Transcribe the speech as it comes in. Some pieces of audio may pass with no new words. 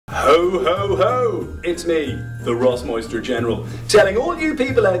Ho, ho, ho! It's me, the Rossmeister General, telling all you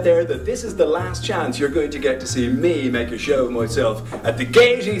people out there that this is the last chance you're going to get to see me make a show of myself at the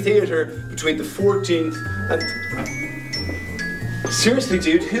GaietyTheatre between the 14th and... Seriously,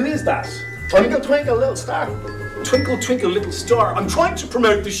 dude, who is that? Twinkle, twinkle, little star. Twinkle, twinkle, little star. I'm trying to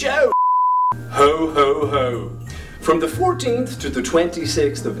promote the show! Ho, ho, ho. From the 14th to the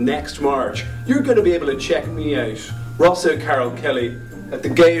 26th of next March, you're going to be able to check me out, RossO'Carroll-Kelly, at the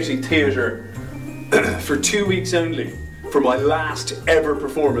GaietyTheatre for 2 weeks only for my last ever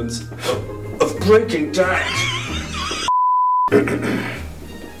performance of Breaking Dad.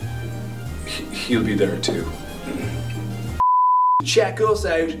 He'll be there too. Check us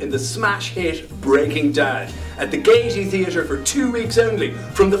out in the smash hit Breaking Dad at the GaietyTheatre for 2 weeks only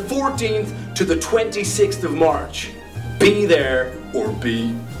from the 14th to the 26th of March. Be there or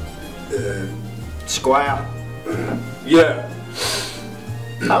be... Square. Yeah.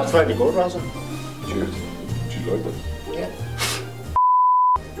 That was very good, Rosa. Cheers. Did you like that? Yeah.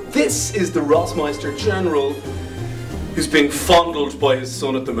 This is the Rossmeister General who's being fondled by his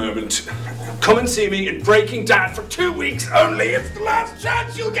son at the moment. Come and see me in Breaking Dad for 2 weeks only. It's the last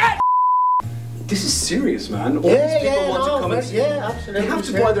chance you'll get. This is serious, man. All these people want to come and see. Yeah, absolutely. They have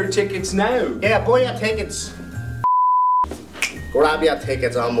to buy their tickets now. Yeah, buy your tickets. Grab your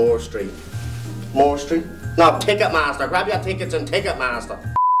tickets on Moore Street. Moore Street? No, Ticketmaster. Grab your tickets on Ticketmaster.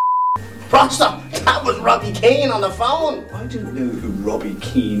 Rossa, that was Robbie Keane on the phone. I don't know who Robbie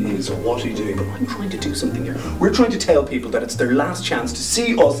Keane is or what he's doing, but I'm trying to do something here. We're trying to tell people that it's their last chance to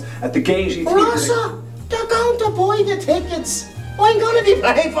see us at the GaietyTheatre. Rossa, they're going to buy the tickets. I'm going to be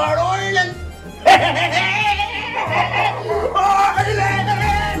playing for Ireland. Ireland!